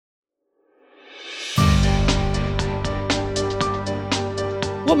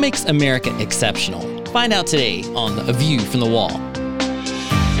What makes America exceptional? Find out today on A View from the Wall.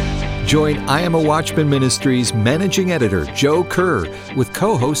 Join I Am a Watchman Ministries Managing Editor Joe Kerr with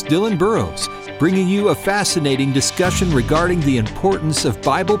co-host Dylan Burrows, bringing you a fascinating discussion regarding the importance of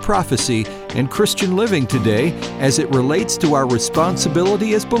Bible prophecy and Christian living today as it relates to our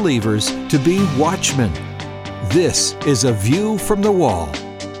responsibility as believers to be watchmen. This is A View from the Wall.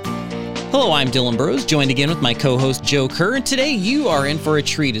 Hello, I'm Dylan Burrows, joined again with my co-host Joe Kerr, and today you are in for a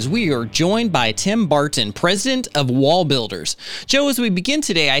treat as we are joined by Tim Barton, president of Wall Builders. Joe, as we begin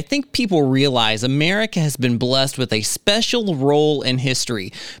today, I think people realize America has been blessed with a special role in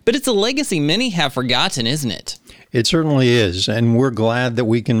history, but it's a legacy many have forgotten, isn't it? It certainly is, and we're glad that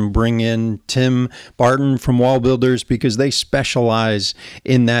we can bring in Tim Barton from Wall Builders because they specialize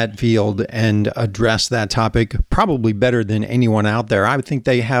in that field and address that topic probably better than anyone out there. I think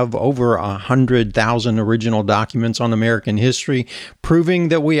they have over 100,000 original documents on American history, proving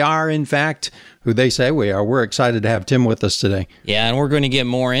that we are, in fact, who they say we are. We're excited to have Tim with us today. Yeah, and we're going to get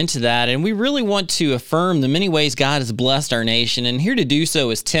more into that. And we really want to affirm the many ways God has blessed our nation. And here to do so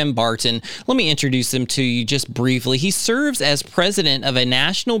is Tim Barton. Let me introduce him to you just briefly. He serves as president of a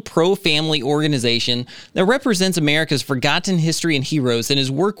national pro-family organization that represents America's forgotten history and heroes in his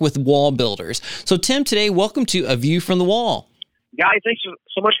work with Wall Builders. So, Tim, today, welcome to A View from the Wall. Guys, thanks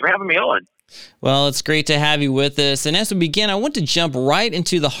so much for having me on. Well, it's great to have you with us. And as we begin, I want to jump right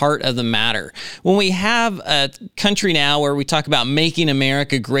into the heart of the matter. When we have a country now where we talk about making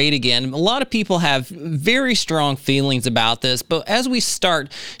America great again, a lot of people have very strong feelings about this. But as we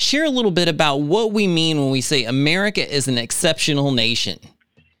start, share a little bit about what we mean when we say America is an exceptional nation.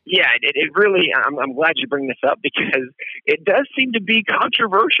 Yeah, it really, I'm glad you bring this up because it does seem to be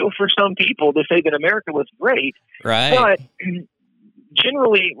controversial for some people to say that America was great. Right. But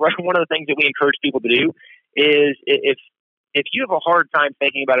generally, one of the things that we encourage people to do is if you have a hard time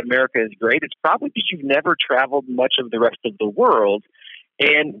thinking about America as great, it's probably because you've never traveled much of the rest of the world.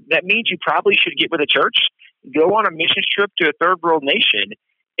 And that means you probably should get with a church, go on a mission trip to a third world nation,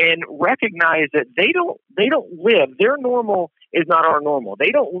 and recognize that they don't live. Their normal is not our normal.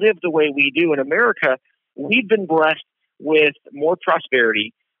 They don't live the way we do. In America, we've been blessed with more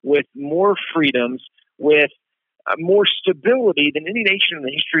prosperity, with more freedoms, with more stability than any nation in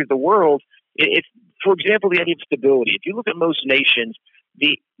the history of the world. If, for example, the idea of stability, if you look at most nations,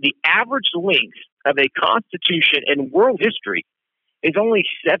 the average length of a constitution in world history is only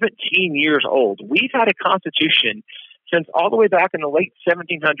 17 years old. We've had a constitution since all the way back in the late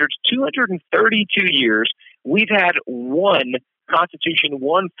 1700s, 232 years. We've had one constitution,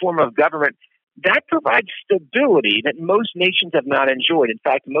 one form of government that provides stability that most nations have not enjoyed. In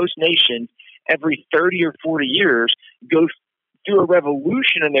fact, most nations every 30 or 40 years go through a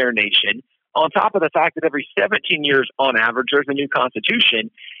revolution in their nation, on top of the fact that every 17 years on average there's a new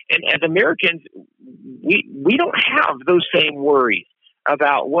constitution. And as Americans, we don't have those same worries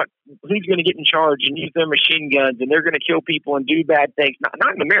about who's going to get in charge and use their machine guns and they're going to kill people and do bad things.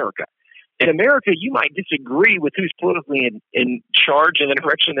 Not in America. In America, you might disagree with who's politically in charge and the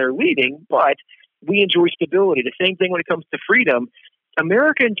direction they're leading, but we enjoy stability. The same thing when it comes to freedom.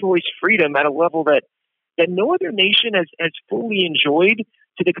 America enjoys freedom at a level that no other nation has fully enjoyed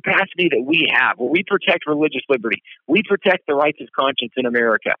to the capacity that we have, where we protect religious liberty. We protect the rights of conscience in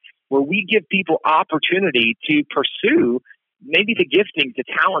America, where we give people opportunity to pursue maybe the giftings, the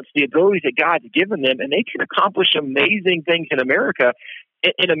talents, the abilities that God's given them, and they can accomplish amazing things in America.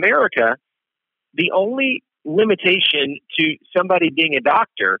 In America, the only limitation to somebody being a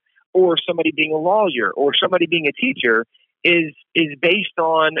doctor or somebody being a lawyer or somebody being a teacher is based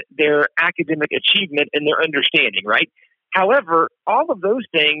on their academic achievement and their understanding, right? However, all of those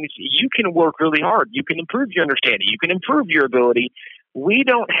things, you can work really hard. You can improve your understanding. You can improve your ability. We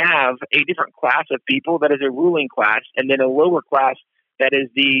don't have a different class of people that is a ruling class and then a lower class that is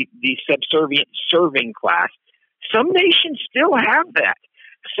the subservient serving class. Some nations still have that.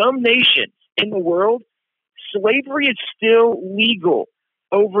 Some nations in the world, slavery is still legal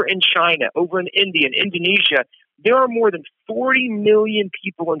over in China, over in India, and Indonesia. There are more than 40 million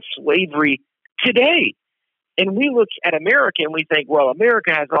people in slavery today. And we look at America and we think, well,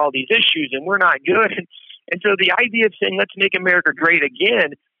 America has all these issues and we're not good. And so the idea of saying, let's make America great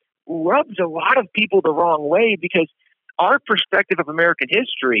again, rubs a lot of people the wrong way because our perspective of American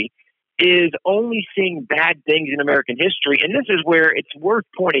history is only seeing bad things in American history. And this is where it's worth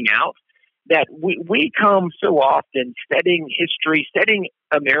pointing out that we come so often studying history, studying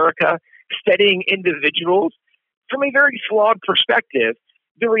America, studying individuals from a very flawed perspective.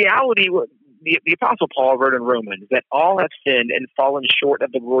 The reality, the Apostle Paul wrote in Romans that all have sinned and fallen short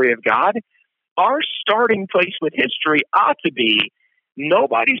of the glory of God. Our starting place with history ought to be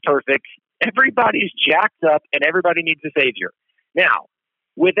Nobody's perfect. Everybody's jacked up, and everybody needs a savior. Now,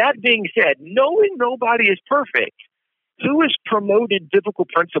 with that being said, knowing nobody is perfect, who has promoted biblical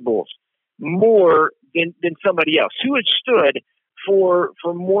principles more than somebody else? Who has stood for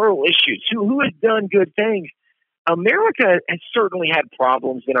moral issues? Who has done good things? America has certainly had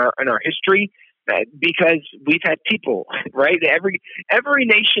problems in our history because we've had people, right? Every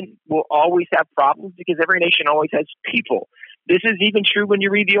nation will always have problems because every nation always has people. This is even true when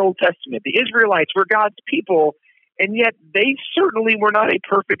you read the Old Testament. The Israelites were God's people, and yet they certainly were not a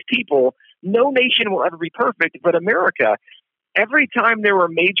perfect people. No nation will ever be perfect, but America, every time there were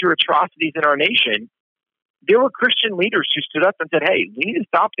major atrocities in our nation, there were Christian leaders who stood up and said, hey, we need to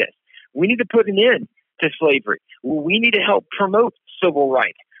stop this. We need to put an end to slavery. We need to help promote civil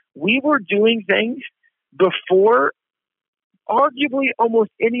rights. We were doing things before arguably almost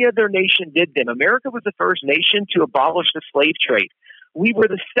any other nation did them. America was the first nation to abolish the slave trade. We were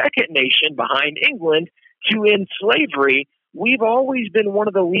the second nation behind England to end slavery. We've always been one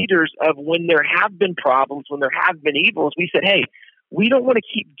of the leaders of when there have been problems, when there have been evils. We said, hey, we don't want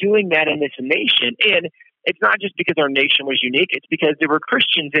to keep doing that in this nation. And it's not just because our nation was unique. It's because there were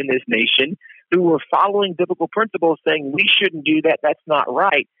Christians in this nation who were following biblical principles saying we shouldn't do that. That's not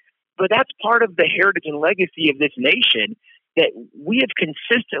right. But that's part of the heritage and legacy of this nation, that we have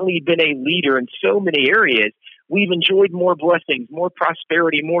consistently been a leader in so many areas. We've enjoyed more blessings, more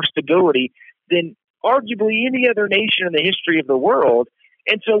prosperity, more stability than arguably any other nation in the history of the world.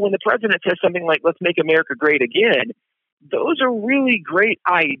 And so when the president says something like, let's make America great again, those are really great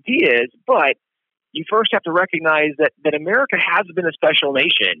ideas, but you first have to recognize that America has been a special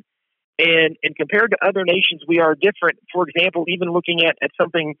nation. And compared to other nations, we are different. For example, even looking at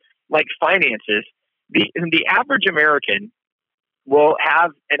something like finances, the average American will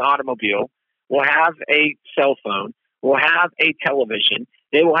have an automobile, will have a cell phone, will have a television.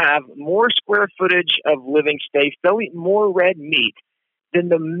 They will have more square footage of living space. They'll eat more red meat than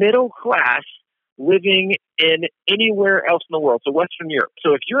the middle class living in anywhere else in the world. So Western Europe.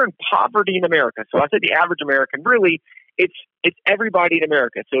 So if you're in poverty in America, so I said the average American, really, it's everybody in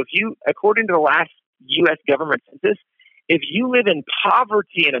America. So if you, according to the last U.S. government census, if you live in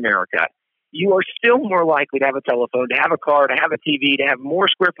poverty in America, you are still more likely to have a telephone, to have a car, to have a TV, to have more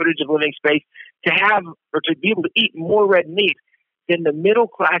square footage of living space, to have or to be able to eat more red meat than the middle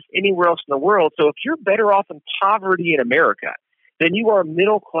class anywhere else in the world. So if you're better off in poverty in America than you are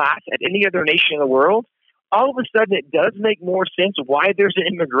middle class at any other nation in the world, all of a sudden it does make more sense why there's an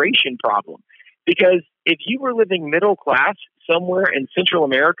immigration problem. Because if you were living middle class somewhere in Central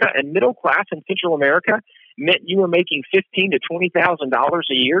America, and middle class in Central America meant you were making $15,000 to $20,000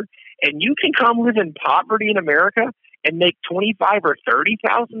 a year, and you can come live in poverty in America and make $25,000 or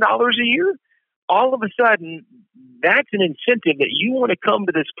 $30,000 a year, all of a sudden that's an incentive that you want to come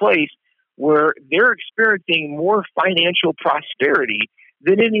to this place where they're experiencing more financial prosperity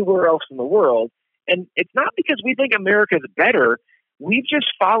than anywhere else in the world. And it's not because we think America is better. We've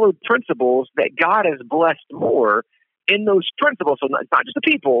just followed principles that God has blessed more in those principles. So it's not just the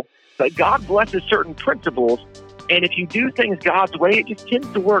people, but God blesses certain principles. And if you do things God's way, it just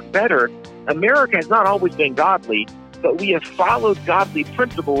tends to work better. America has not always been godly, but we have followed godly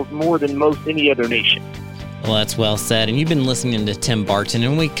principles more than most any other nation. Well, that's well said. And you've been listening to Tim Barton.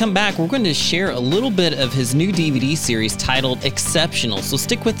 And when we come back, we're going to share a little bit of his new DVD series titled Exceptional. So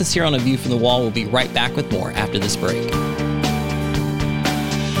stick with us here on A View from the Wall. We'll be right back with more after this break.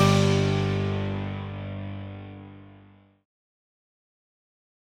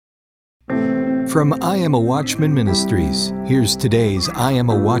 From I Am a Watchman Ministries, here's today's I Am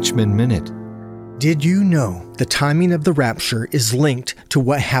a Watchman Minute. Did you know the timing of the rapture is linked to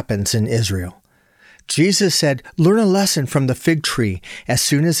what happens in Israel? Jesus said, learn a lesson from the fig tree. As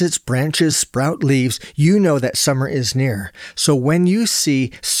soon as its branches sprout leaves, you know that summer is near. So when you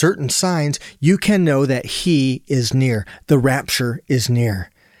see certain signs, you can know that He is near. The rapture is near.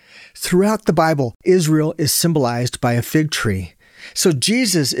 Throughout the Bible, Israel is symbolized by a fig tree. So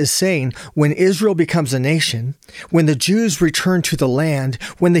Jesus is saying when Israel becomes a nation, when the Jews return to the land,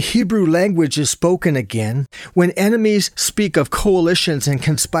 when the Hebrew language is spoken again, when enemies speak of coalitions and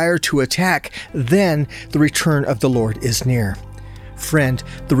conspire to attack, then the return of the Lord is near. Friend,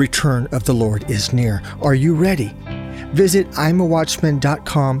 the return of the Lord is near. Are you ready? Visit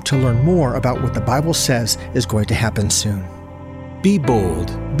imawatchman.com to learn more about what the Bible says is going to happen soon. Be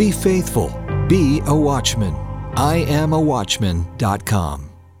bold, be faithful, be a watchman. IamAWatchman.com.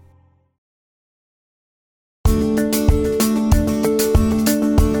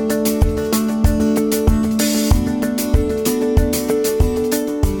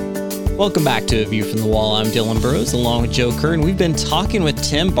 Welcome back to A View from the Wall. I'm Dylan Burrows along with Joe Kerr, and we've been talking with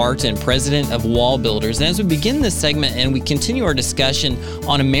Tim Barton, president of Wall Builders. And as we begin this segment and we continue our discussion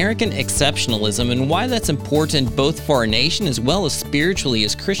on American exceptionalism and why that's important both for our nation as well as spiritually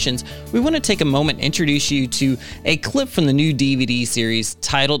as Christians, we want to take a moment and introduce you to a clip from the new DVD series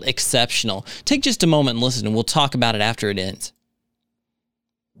titled Exceptional. Take just a moment and listen, and we'll talk about it after it ends.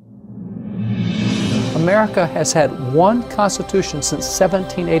 America has had one constitution since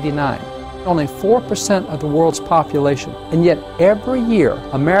 1789, only 4% of the world's population. And yet every year,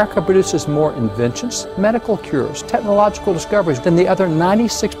 America produces more inventions, medical cures, technological discoveries than the other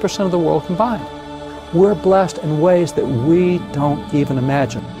 96% of the world combined. We're blessed in ways that we don't even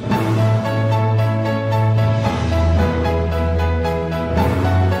imagine.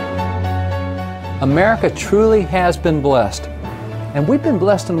 America truly has been blessed. And we've been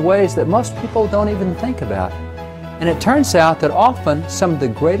blessed in ways that most people don't even think about. And it turns out that often some of the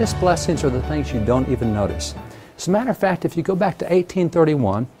greatest blessings are the things you don't even notice. As a matter of fact, if you go back to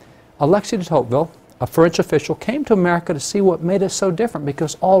 1831, Alexis de Tocqueville, a French official, came to America to see what made us so different,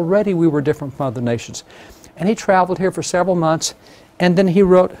 because already we were different from other nations. And he traveled here for several months, and then he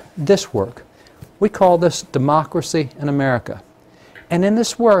wrote this work. We call this Democracy in America. And in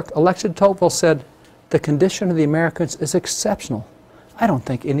this work, Alexis de Tocqueville said, the condition of the Americans is exceptional. I don't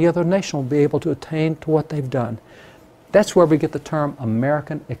think any other nation will be able to attain to what they've done. That's where we get the term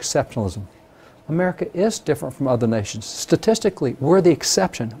American exceptionalism. America is different from other nations. Statistically, we're the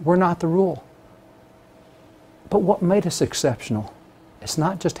exception. We're not the rule. But what made us exceptional? It's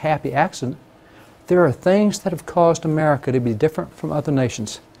not just happy accident. There are things that have caused America to be different from other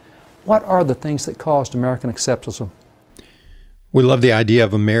nations. What are the things that caused American exceptionalism? We love the idea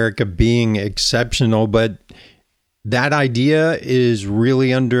of America being exceptional, but that idea is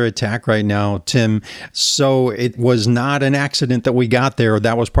really under attack right now, Tim. So it was not an accident that we got there.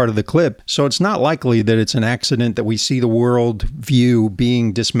 That was part of the clip. So it's not likely that it's an accident that we see the world view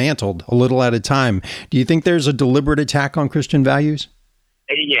being dismantled a little at a time. Do you think there's a deliberate attack on Christian values?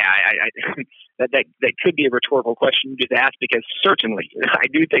 Yeah, that could be a rhetorical question you just asked, because certainly I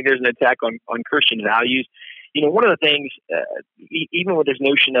do think there's an attack on Christian values. You know, one of the things, even with this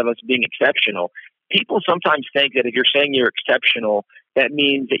notion of us being exceptional, people sometimes think that if you're saying you're exceptional, that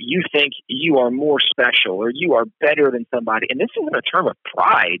means that you think you are more special or you are better than somebody. And this isn't a term of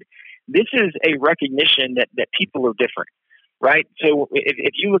pride. This is a recognition that people are different, right? So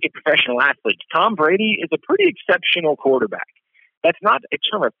if you look at professional athletes, Tom Brady is a pretty exceptional quarterback. That's not a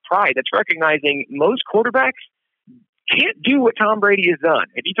term of pride. That's recognizing most quarterbacks can't do what Tom Brady has done.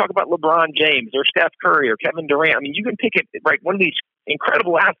 If you talk about LeBron James or Steph Curry or Kevin Durant, I mean, you can pick it, right? One of these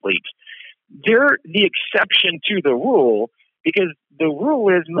incredible athletes. They're the exception to the rule, because the rule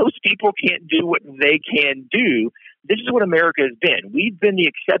is most people can't do what they can do. This is what America has been. We've been the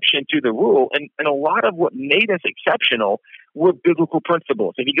exception to the rule, and a lot of what made us exceptional were biblical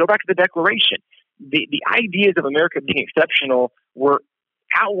principles. If you go back to the Declaration, the ideas of America being exceptional were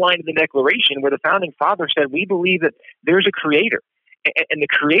outlined in the Declaration, where the Founding Fathers said, we believe that there's a creator, and the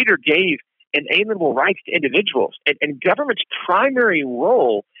creator gave inalienable rights to individuals, and government's primary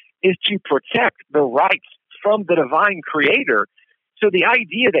role is to protect the rights from the divine creator. So the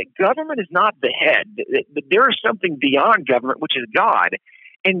idea that government is not the head, that there is something beyond government, which is God,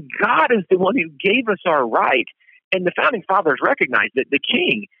 and God is the one who gave us our right. And the Founding Fathers recognized that the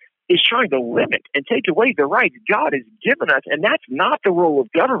king is trying to limit and take away the rights God has given us, and that's not the role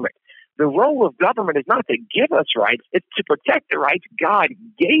of government. The role of government is not to give us rights, it's to protect the rights God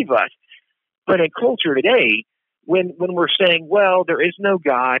gave us. But in culture today, when we're saying, well, there is no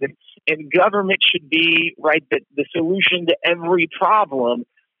God and government should be, right, the solution to every problem,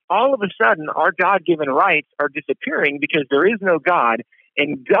 all of a sudden our God-given rights are disappearing because there is no God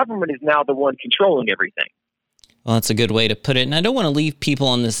and government is now the one controlling everything. Well, that's a good way to put it. And I don't want to leave people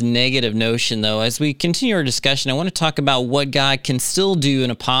on this negative notion, though. As we continue our discussion, I want to talk about what God can still do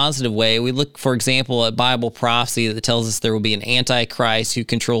in a positive way. We look, for example, at Bible prophecy that tells us there will be an antichrist who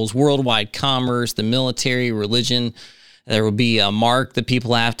controls worldwide commerce, the military, religion. There will be a mark that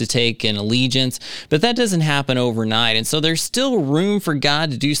people have to take in allegiance, but that doesn't happen overnight. And so there's still room for God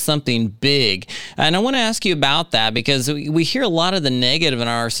to do something big. And I want to ask you about that, because we hear a lot of the negative in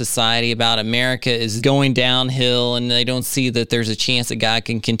our society about America is going downhill, and they don't see that there's a chance that God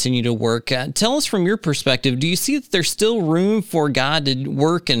can continue to work. Tell us from your perspective, do you see that there's still room for God to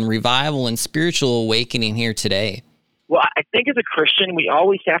work in revival and spiritual awakening here today? Well, I think as a Christian, we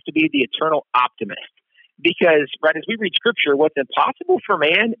always have to be the eternal optimist. Because, right, as we read Scripture, what's impossible for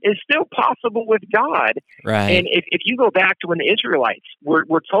man is still possible with God. Right. And if you go back to when the Israelites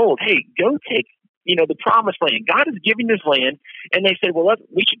were told, hey, go take the promised land. God is giving this land, and they said, well,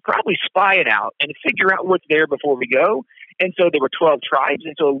 we should probably spy it out and figure out what's there before we go. And so there were 12 tribes,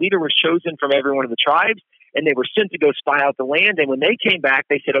 and so a leader was chosen from every one of the tribes, and they were sent to go spy out the land. And when they came back,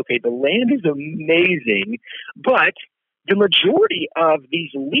 they said, okay, the land is amazing, but the majority of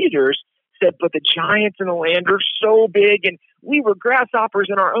these leaders said, but the giants in the land are so big, and we were grasshoppers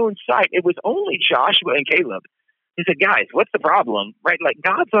in our own sight. It was only Joshua and Caleb. He said, guys, what's the problem? Right? Like,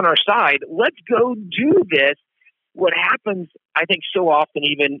 God's on our side. Let's go do this. What happens, I think, so often,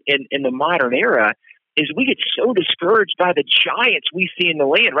 even in the modern era, is we get so discouraged by the giants we see in the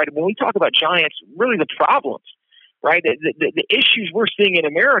land, right? When we talk about giants, really the problems, right? The issues we're seeing in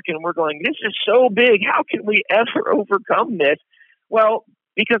America, and we're going, this is so big. How can we ever overcome this? Well,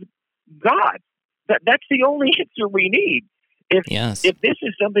 because God, that's the only answer we need. If this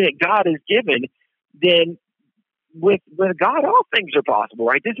is something that God has given, then with God, all things are possible,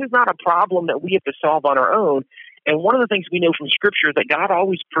 right? This is not a problem that we have to solve on our own. And one of the things we know from Scripture is that God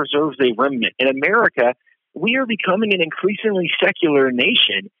always preserves a remnant. In America, we are becoming an increasingly secular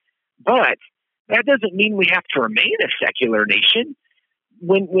nation, but that doesn't mean we have to remain a secular nation.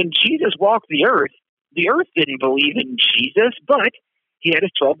 When Jesus walked the earth didn't believe in Jesus, but he had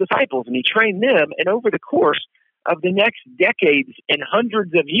his 12 disciples, and he trained them. And over the course of the next decades and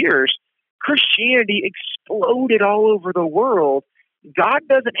hundreds of years, Christianity exploded all over the world. God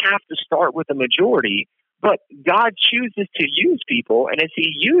doesn't have to start with a majority, but God chooses to use people, and as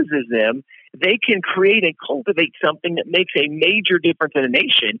he uses them, they can create and cultivate something that makes a major difference in a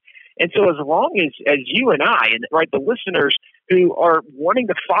nation. And so as long as you and I, and right, the listeners who are wanting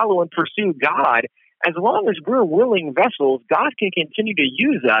to follow and pursue God, as long as we're willing vessels, God can continue to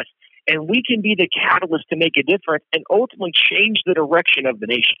use us, and we can be the catalyst to make a difference and ultimately change the direction of the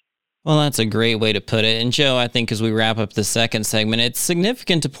nation. Well, that's a great way to put it. And Joe, I think as we wrap up the second segment, it's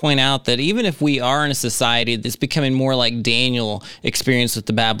significant to point out that even if we are in a society that's becoming more like Daniel experienced with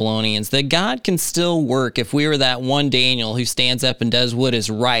the Babylonians, that God can still work if we are that one Daniel who stands up and does what is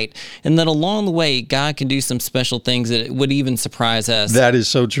right, and that along the way, God can do some special things that would even surprise us. That is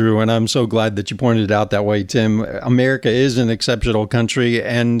so true, and I'm so glad that you pointed it out that way, Tim. America is an exceptional country,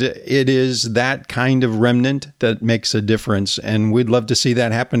 and it is that kind of remnant that makes a difference, and we'd love to see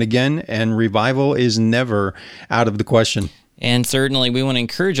that happen again. And revival is never out of the question. And certainly we want to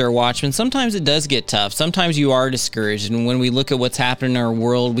encourage our watchmen. Sometimes it does get tough. Sometimes you are discouraged. And when we look at what's happening in our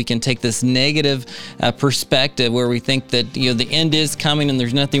world, we can take this negative perspective where we think that the end is coming and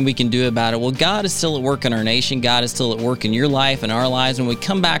there's nothing we can do about it. Well, God is still at work in our nation. God is still at work in your life and our lives. When we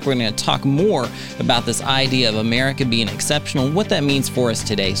come back, we're going to talk more about this idea of America being exceptional and what that means for us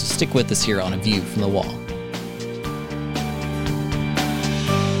today. So stick with us here on A View from the Wall.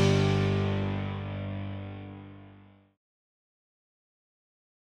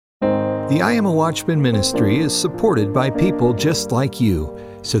 The I Am a Watchman ministry is supported by people just like you,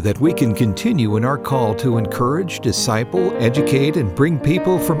 so that we can continue in our call to encourage, disciple, educate, and bring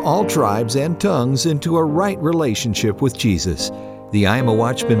people from all tribes and tongues into a right relationship with Jesus. The I Am a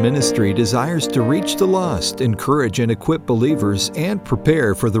Watchman ministry desires to reach the lost, encourage and equip believers, and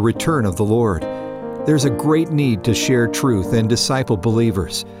prepare for the return of the Lord. There's a great need to share truth and disciple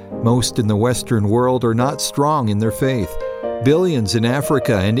believers. Most in the Western world are not strong in their faith. Billions in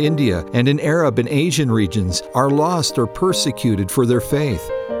Africa and India and in Arab and Asian regions are lost or persecuted for their faith.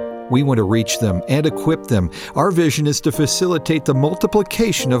 We want to reach them and equip them. Our vision is to facilitate the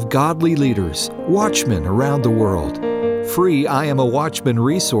multiplication of godly leaders, watchmen around the world. Free I Am a Watchman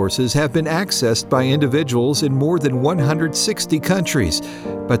resources have been accessed by individuals in more than 160 countries,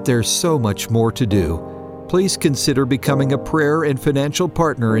 but there's so much more to do. Please consider becoming a prayer and financial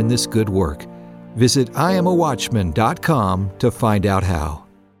partner in this good work. Visit IamAWatchman.com to find out how.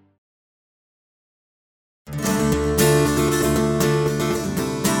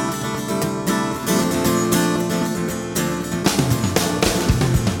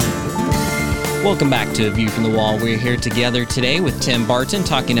 Welcome back to A View from the Wall. We're here together today with Tim Barton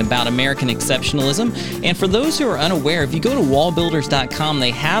talking about American exceptionalism. And for those who are unaware, if you go to wallbuilders.com, they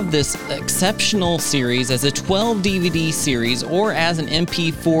have this exceptional series as a 12 DVD series or as an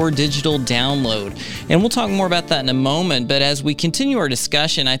MP4 digital download. And we'll talk more about that in a moment. But as we continue our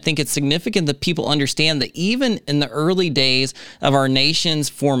discussion, I think it's significant that people understand that even in the early days of our nation's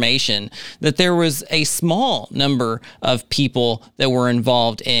formation, that there was a small number of people that were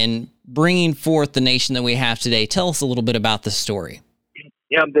involved in bringing forth the nation that we have today. Tell us a little bit about this story.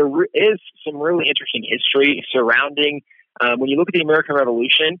 Yeah, there is some really interesting history surrounding, when you look at the American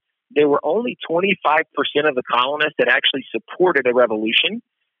Revolution, there were only 25% of the colonists that actually supported a revolution.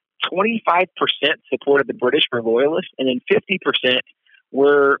 25% supported the British, were loyalists, and then 50%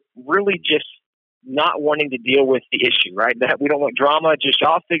 were really just not wanting to deal with the issue, right? That we don't want drama, just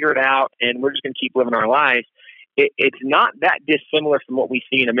y'all figure it out, and we're just going to keep living our lives. It's not that dissimilar from what we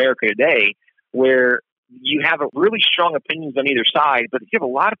see in America today, where you have a really strong opinions on either side, but you have a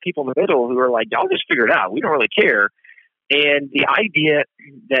lot of people in the middle who are like, y'all just figure it out. We don't really care. And the idea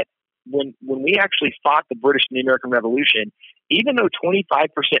that when we actually fought the British and the American Revolution, even though 25%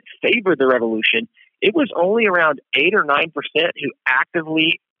 favored the revolution, it was only around 8 or 9% who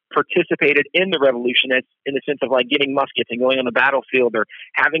actively participated in the revolution, as in the sense of like getting muskets and going on the battlefield or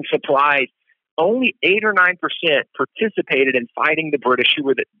having supplies. Only 8 or 9% participated in fighting the British, who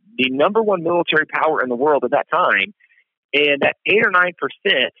were the number one military power in the world at that time. And that 8 or 9%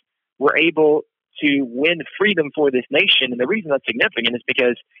 were able to win freedom for this nation. And the reason that's significant is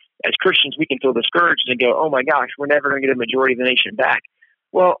because as Christians, we can feel discouraged and go, oh my gosh, we're never going to get a majority of the nation back.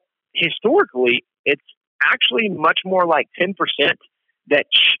 Well, historically, it's actually much more like 10% that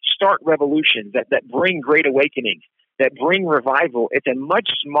start revolutions, that bring great awakenings, that bring revival. It's a much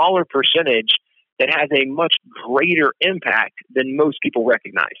smaller percentage that has a much greater impact than most people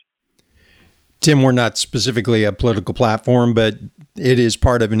recognize. Tim, we're not specifically a political platform, but it is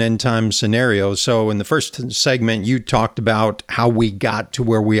part of an end time scenario. So in the first segment, you talked about how we got to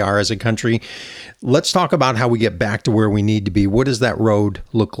where we are as a country. Let's talk about how we get back to where we need to be. What does that road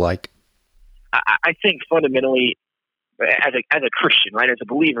look like? I think fundamentally, as a Christian, right, as a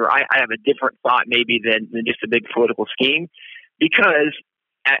believer, I have a different thought maybe than just a big political scheme, because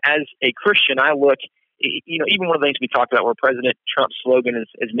as a Christian, I look, even one of the things we talked about where President Trump's slogan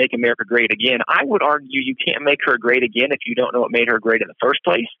is "Make America Great Again." I would argue you can't make her great again if you don't know what made her great in the first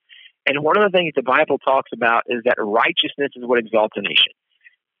place. And one of the things the Bible talks about is that righteousness is what exalts a nation.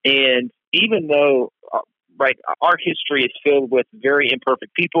 And even though, our history is filled with very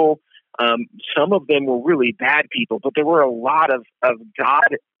imperfect people, some of them were really bad people, but there were a lot of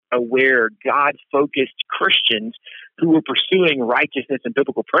God-aware, God-focused Christians who were pursuing righteousness and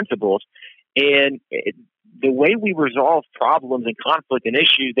biblical principles. And the way we resolve problems and conflict and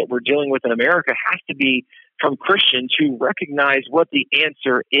issues that we're dealing with in America has to be from Christians who recognize what the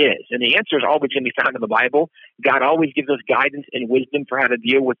answer is. And the answer is always going to be found in the Bible. God always gives us guidance and wisdom for how to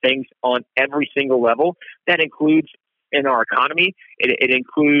deal with things on every single level. That includes in our economy. It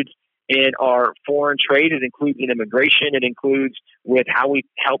includes in our foreign trade. It includes in immigration. It includes with how we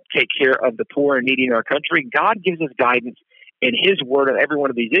help take care of the poor and needy in our country. God gives us guidance in His Word on every one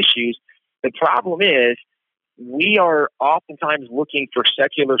of these issues. The problem is we are oftentimes looking for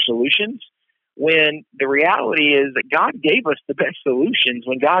secular solutions when the reality is that God gave us the best solutions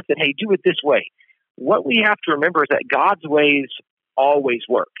when God said, hey, do it this way. What we have to remember is that God's ways always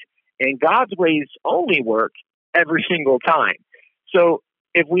work, and God's ways only work every single time. So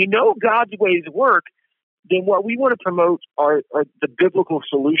if we know God's ways work, then what we want to promote are the biblical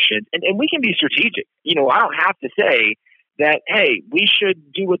solutions. And we can be strategic. I don't have to say that, hey, we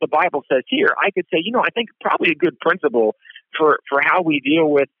should do what the Bible says here. I could say, I think probably a good principle for how we deal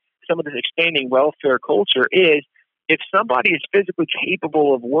with some of this expanding welfare culture is if somebody is physically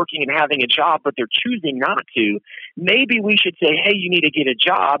capable of working and having a job, but they're choosing not to, maybe we should say, hey, you need to get a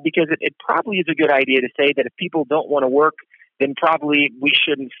job, because it probably is a good idea to say that if people don't want to work, then probably we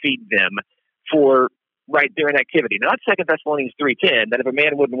shouldn't feed them for their inactivity. Now, that's 2 Thessalonians 3:10, that if a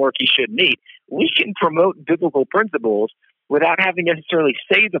man wouldn't work, he shouldn't eat. We can promote biblical principles without having necessarily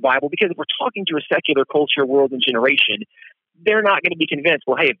say the Bible, because if we're talking to a secular culture, world, and generation, they're not going to be convinced,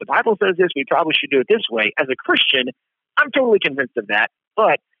 well, hey, if the Bible says this, we probably should do it this way. As a Christian, I'm totally convinced of that.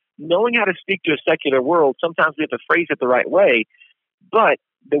 But knowing how to speak to a secular world, sometimes we have to phrase it the right way. But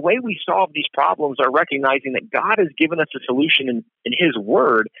the way we solve these problems are recognizing that God has given us a solution in His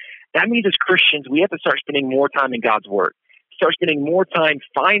Word. That means as Christians, we have to start spending more time in God's Word. Start spending more time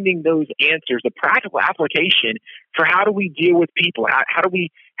finding those answers, the practical application for how do we deal with people? How do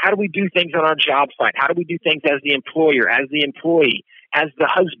we do things on our job site? How do we do things as the employer, as the employee, as the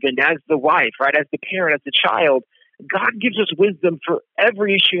husband, as the wife, right? As the parent, as the child? God gives us wisdom for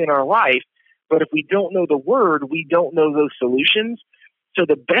every issue in our life. But if we don't know the Word, we don't know those solutions. So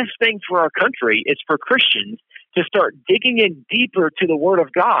the best thing for our country is for Christians to start digging in deeper to the Word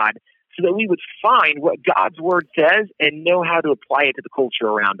of God so that we would find what God's Word says and know how to apply it to the culture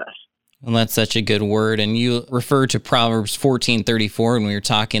around us. Well, that's such a good word. And you referred to Proverbs 14:34 when we were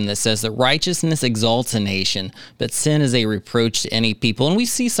talking, that says that righteousness exalts a nation, but sin is a reproach to any people. And we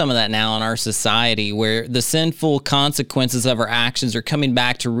see some of that now in our society, where the sinful consequences of our actions are coming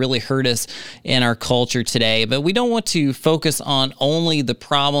back to really hurt us in our culture today. But we don't want to focus on only the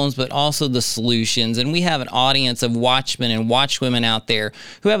problems, but also the solutions. And we have an audience of watchmen and watchwomen out there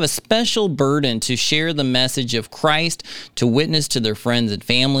who have a special burden to share the message of Christ, to witness to their friends and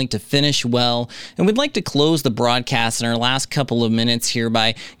family, to finish finish well. And we'd like to close the broadcast in our last couple of minutes here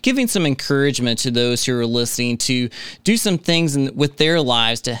by giving some encouragement to those who are listening to do some things with their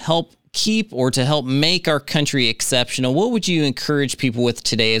lives to help keep or to help make our country exceptional. What would you encourage people with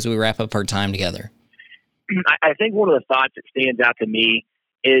today as we wrap up our time together? I think one of the thoughts that stands out to me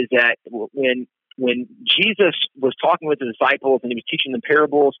is that when Jesus was talking with the disciples and he was teaching them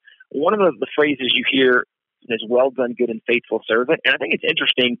parables, one of the phrases you hear is, "Well done, good and faithful servant." And I think it's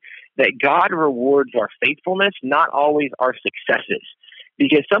interesting that God rewards our faithfulness, not always our successes.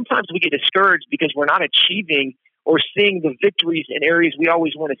 Because sometimes we get discouraged because we're not achieving or seeing the victories in areas we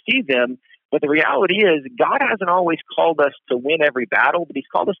always want to see them. But the reality is God hasn't always called us to win every battle, but he's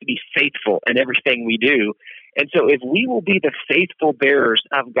called us to be faithful in everything we do. And so if we will be the faithful bearers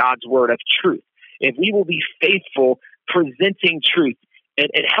of God's word of truth, if we will be faithful presenting truth and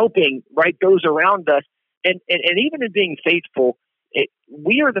helping those around us, and even in being faithful,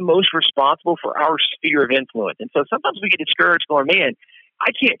 we are the most responsible for our sphere of influence. And so sometimes we get discouraged going, man,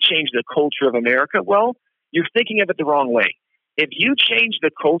 I can't change the culture of America. Well, you're thinking of it the wrong way. If you change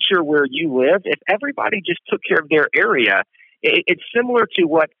the culture where you live, if everybody just took care of their area, it's similar to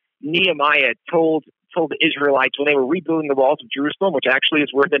what Nehemiah told the Israelites when they were rebuilding the walls of Jerusalem, which actually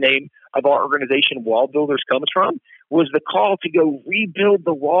is where the name of our organization, Wall Builders, comes from, was the call to go rebuild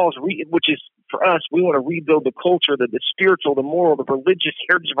the walls, which is, for us, we want to rebuild the culture, the spiritual, the moral, the religious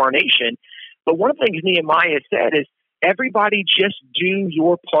heritage of our nation. But one of the things Nehemiah said is, everybody just do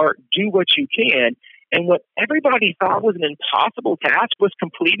your part, do what you can. And what everybody thought was an impossible task was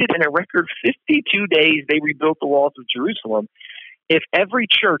completed in a record 52 days. They rebuilt the walls of Jerusalem. If every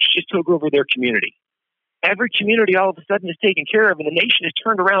church just took over their community, every community all of a sudden is taken care of, and the nation is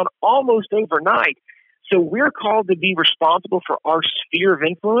turned around almost overnight. So we're called to be responsible for our sphere of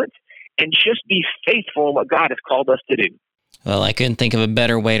influence and just be faithful in what God has called us to do. Well, I couldn't think of a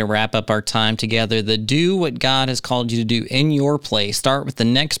better way to wrap up our time together. Do what God has called you to do in your place. Start with the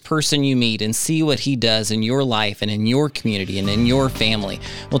next person you meet and see what he does in your life and in your community and in your family.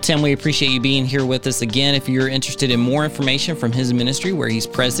 Well, Tim, we appreciate you being here with us again. If you're interested in more information from his ministry, where he's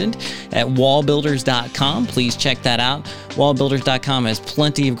president at wallbuilders.com, please check that out. Wallbuilders.com has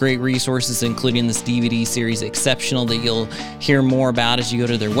plenty of great resources, including this DVD series, Exceptional, that you'll hear more about as you go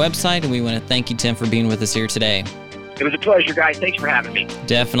to their website. And we want to thank you, Tim, for being with us here today. It was a pleasure, guys. Thanks for having me.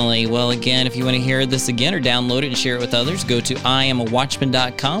 Definitely. Well, again, if you want to hear this again or download it and share it with others, go to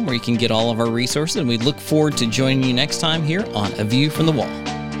IamAWatchman.com, where you can get all of our resources. And we look forward to joining you next time here on A View from the Wall.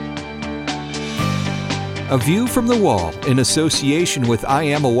 A View from the Wall, in association with I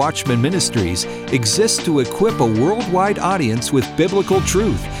Am a Watchman Ministries, exists to equip a worldwide audience with biblical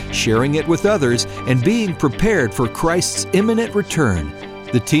truth, sharing it with others, and being prepared for Christ's imminent return.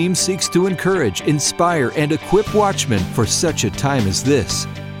 The team seeks to encourage, inspire, and equip watchmen for such a time as this.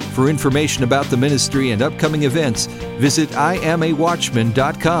 For information about the ministry and upcoming events, visit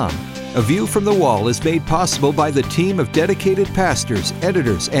IamAWatchman.com. A View from the Wall is made possible by the team of dedicated pastors,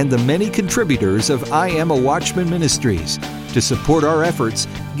 editors, and the many contributors of I Am a Watchman Ministries. To support our efforts,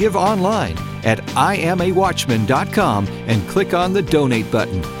 give online at IamAWatchman.com and click on the Donate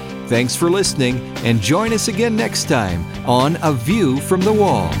button. Thanks for listening, and join us again next time on A View from the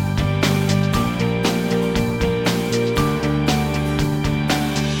Wall.